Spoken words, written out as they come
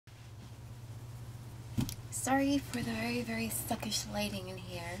Sorry for the very, very suckish lighting in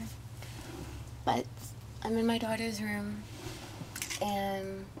here, but I'm in my daughter's room,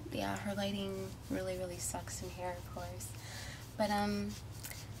 and yeah, her lighting really, really sucks in here, of course. But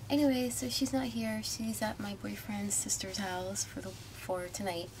anyway, so she's not here. She's at my boyfriend's sister's house for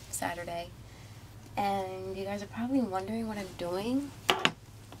tonight, Saturday. And you guys are probably wondering what I'm doing.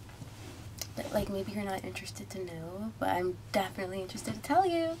 But like, maybe you're not interested to know, but I'm definitely interested to tell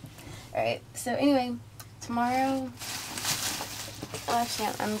you. Alright, so anyway, tomorrow, actually,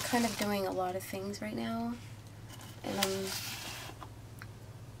 I'm kind of doing a lot of things right now, and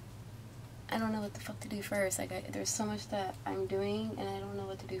I don't know what the fuck to do first. Like, there's so much that I'm doing, and I don't know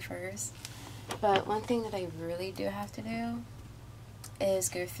what to do first. But one thing that I really do have to do is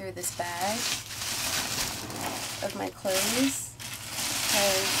go through this bag of my clothes,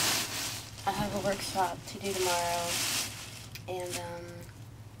 because I have a workshop to do tomorrow, and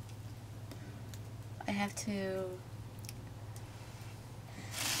I have to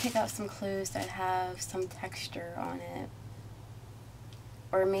pick out some clothes that have some texture on it,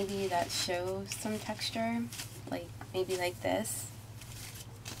 or maybe that show some texture, like maybe like this.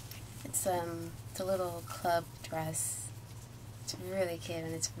 It's a little club dress. It's really cute,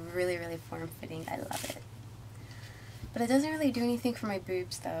 and it's really, really form-fitting. I love it. But it doesn't really do anything for my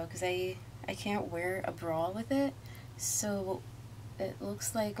boobs though, because I can't wear a bra with it, so it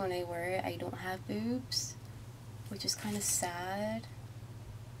looks like when I wear it I don't have boobs, which is kind of sad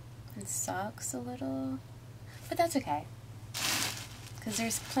and sucks a little, but that's okay, because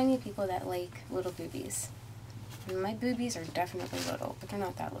there's plenty of people that like little boobies. And my boobies are definitely little, but they're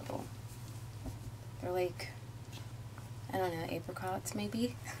not that little. They're like, I don't know, apricots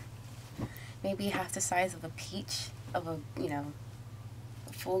maybe. Maybe half the size of a peach, of a, you know,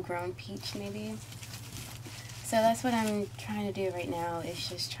 a full-grown peach maybe. So that's what I'm trying to do right now, is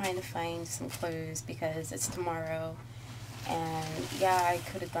just trying to find some clothes, because it's tomorrow. And yeah, I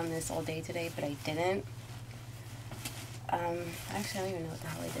could have done this all day today, but I didn't. Actually, I don't even know what the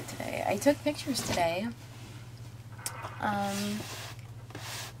hell I did today. I took pictures today.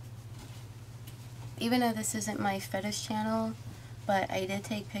 Even though this isn't my fetish channel, but I did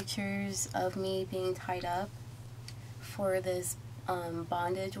take pictures of me being tied up for this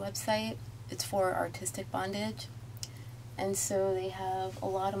bondage website. It's for artistic bondage. And so they have a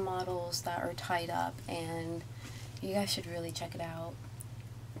lot of models that are tied up, and you guys should really check it out.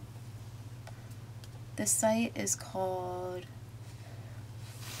 This site is called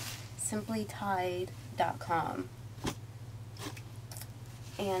simplytied.com.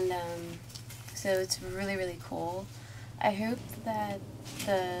 And so it's really, really cool. I hope that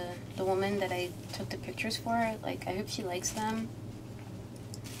the woman that I took the pictures for, like, I hope she likes them.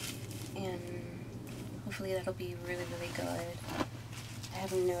 And hopefully that'll be really, really good. I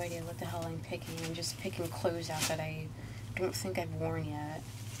have no idea what the hell I'm picking. I'm just picking clothes out that I don't think I've worn yet.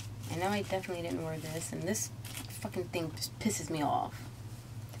 I know I definitely didn't wear this, and this fucking thing just pisses me off.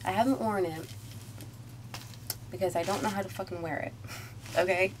 I haven't worn it because I don't know how to fucking wear it.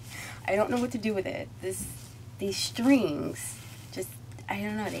 Okay? I don't know what to do with it. These strings, just, I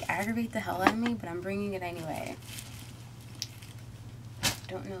don't know, they aggravate the hell out of me, but I'm bringing it anyway.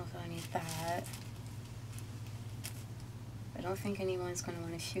 Don't know if I need that. I don't think anyone's going to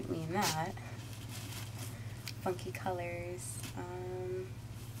want to shoot me in that. Funky colors.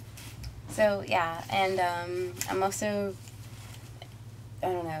 So yeah, and I'm also, I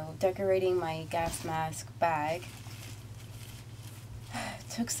don't know, decorating my gas mask bag.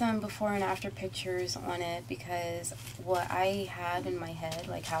 Took some before and after pictures on it, because what I had in my head,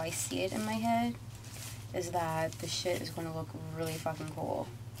 like how I see it in my head, is that the shit is going to look really fucking cool.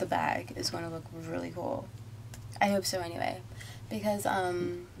 The bag is going to look really cool. I hope so anyway. Because,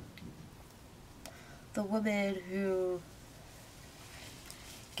 the woman who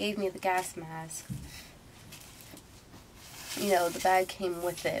gave me the gas mask, you know, the bag came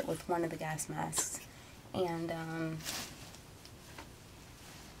with it, with one of the gas masks. And,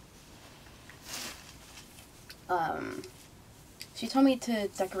 she told me to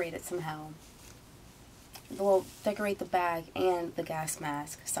decorate it somehow. Well, decorate the bag and the gas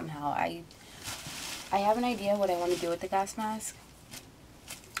mask somehow. I have an idea what I want to do with the gas mask.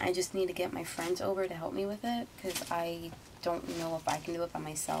 I just need to get my friends over to help me with it, because I don't know if I can do it by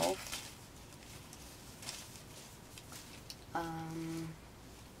myself.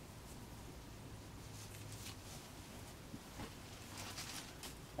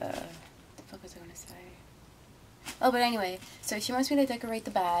 What the fuck was I gonna say? Oh, but anyway, so she wants me to decorate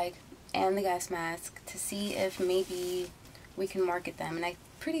the bag and the gas mask to see if maybe we can market them. And I'm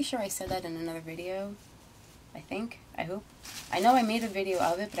pretty sure I said that in another video. I think. I hope. I know I made a video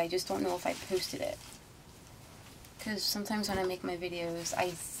of it, but I just don't know if I posted it. because sometimes when I make my videos, I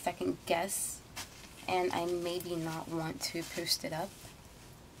second guess, and I maybe not want to post it up,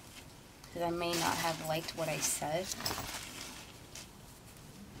 because I may not have liked what I said.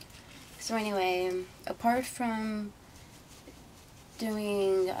 So anyway, apart from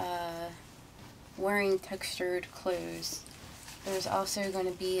doing, wearing textured clothes, there's also going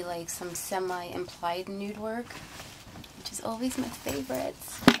to be like some semi-implied nude work, which is always my favorite.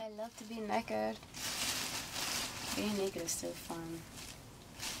 I love to be naked. Being naked is so fun.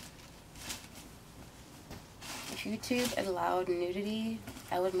 If YouTube allowed nudity,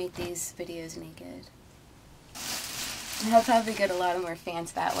 I would make these videos naked. And I'll probably get a lot more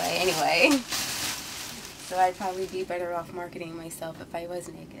fans that way anyway. So I'd probably be better off marketing myself if I was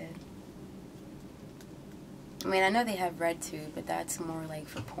naked. I mean, I know they have RedTube, but that's more like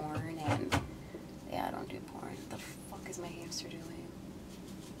for porn, and yeah, I don't do porn. What the fuck is my hamster doing?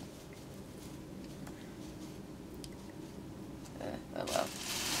 Oh well.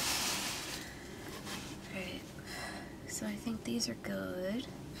 Alright, so I think these are good.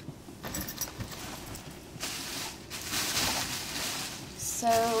 So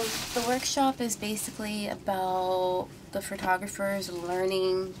the workshop is basically about the photographers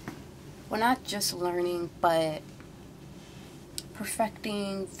learning, well, not just learning, but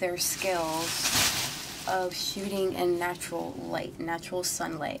perfecting their skills of shooting in natural light, natural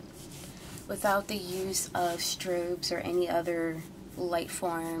sunlight, without the use of strobes or any other light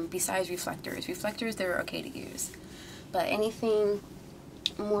form besides reflectors. Reflectors, they're okay to use, but anything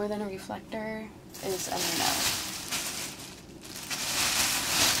more than a reflector is a no.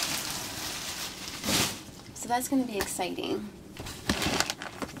 So that's going to be exciting.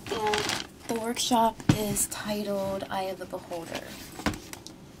 And the workshop is titled Eye of the Beholder.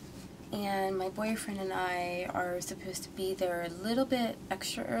 And my boyfriend and I are supposed to be there a little bit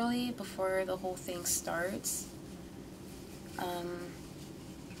extra early before the whole thing starts.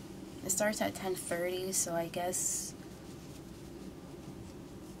 It starts at 10:30, so I guess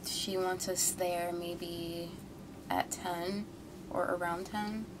she wants us there maybe at 10 or around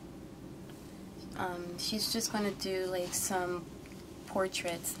 10. She's just going to do like some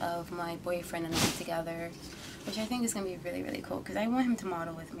portraits of my boyfriend and I together, which I think is going to be really, really cool, because I want him to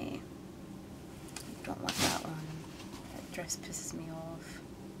model with me. I don't want that one. That dress pisses me off.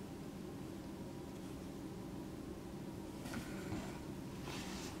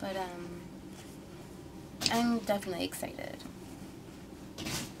 But, I'm definitely excited.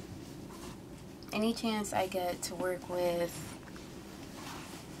 Any chance I get to work with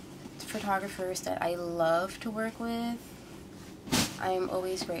photographers that I love to work with, I am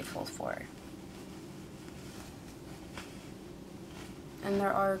always grateful for. And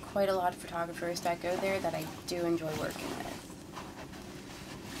there are quite a lot of photographers that go there that I do enjoy working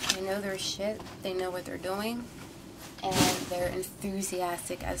with. They know their shit, they know what they're doing, and they're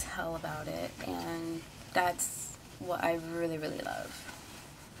enthusiastic as hell about it, and that's what I really, really love.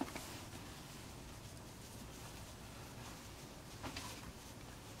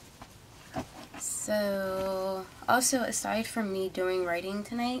 So, also, aside from me doing writing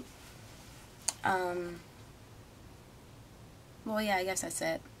tonight, well, yeah, I guess that's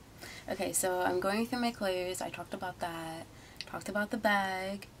it. Okay, so I'm going through my clothes. I talked about that. Talked about the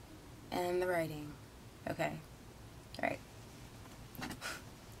bag and the writing. Okay. Alright.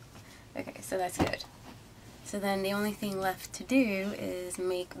 Okay, so that's good. So then the only thing left to do is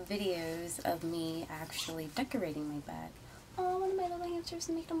make videos of me actually decorating my bag. Oh, one of my little hamsters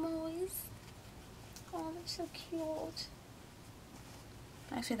make a noise. Oh, they're so cute.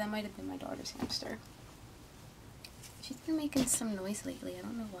 Actually, that might have been my daughter's hamster. She's been making some noise lately. I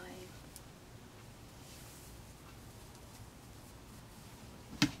don't know why.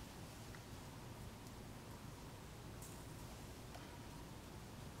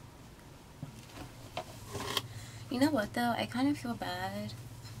 You know what, though? I kind of feel bad.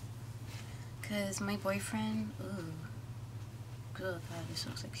 Because my boyfriend... Ooh. Good God, this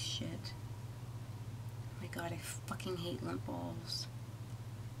looks like shit. Oh my God, I fucking hate lint balls.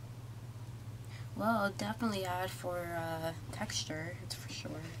 Well, I'll definitely add for texture, it's for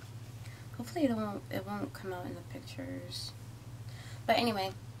sure. Hopefully it won't come out in the pictures. But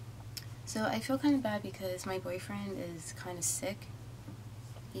anyway, so I feel kind of bad because my boyfriend is kind of sick.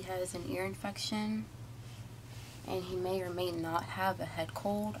 He has an ear infection, and he may or may not have a head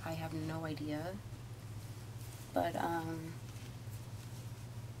cold. I have no idea. But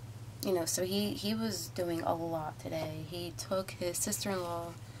you know, so he was doing a lot today. He took his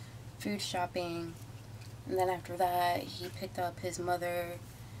sister-in-law food shopping, and then after that he picked up his mother,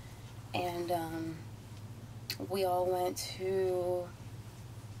 and we all went to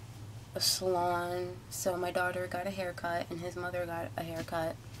a salon. So my daughter got a haircut and his mother got a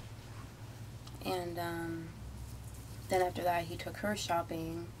haircut. And then after that he took her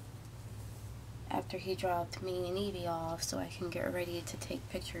shopping after he dropped me and Evie off so I can get ready to take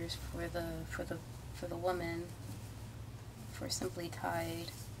pictures for the woman for Simply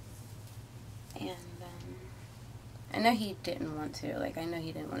Tide. And I know he didn't want to. Like, I know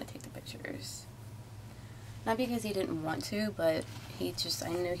he didn't want to take the pictures. Not because he didn't want to, but he just, I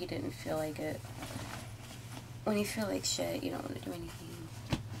know he didn't feel like it. When you feel like shit, you don't want to do anything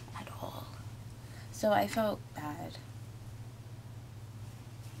at all. So I felt bad.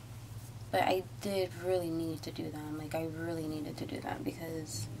 But I did really need to do them. Like, I really needed to do them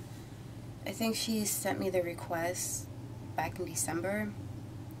because I think she sent me the request back in December.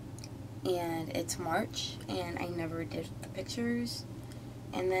 And it's March, and I never did the pictures.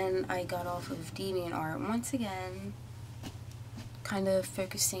 And then I got off of DeviantArt once again, kind of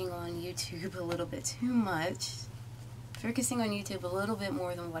focusing on YouTube a little bit too much. Focusing on YouTube a little bit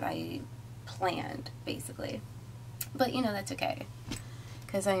more than what I planned, basically. But, you know, that's okay.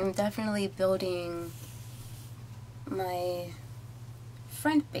 Because I'm definitely building my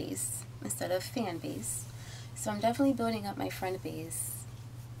friend base instead of fan base. So I'm definitely building up my friend base.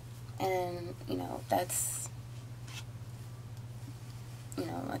 And, you know, that's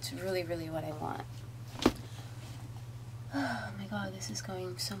really, really what I want. Oh my god, this is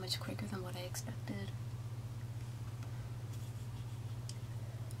going so much quicker than what I expected.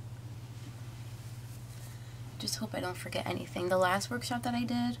 Just hope I don't forget anything. The last workshop that I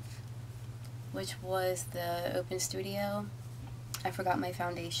did, which was the open studio, I forgot my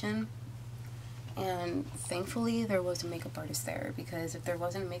foundation. And thankfully there was a makeup artist there, because if there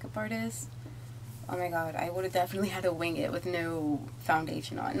wasn't a makeup artist, oh my god, I would have definitely had to wing it with no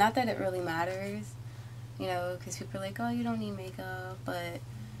foundation on. Not that it really matters, you know, because people are like, oh, you don't need makeup, but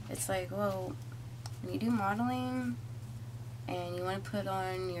it's like, well, when you do modeling and you want to put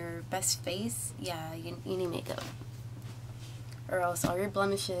on your best face, yeah, you need makeup. Or else all your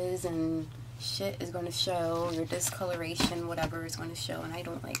blemishes and shit is going to show, your discoloration, whatever, is going to show, and I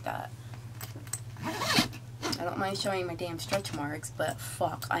don't like that. I don't mind showing my damn stretch marks, but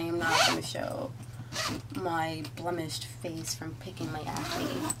fuck, I am not going to show my blemished face from picking my acne.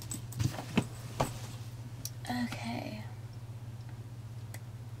 Okay.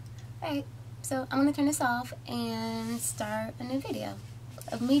 Alright, so I'm going to turn this off and start a new video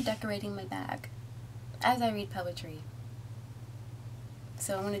of me decorating my bag as I read poetry.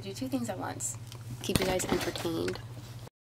 So I'm going to do two things at once. Keep you guys entertained.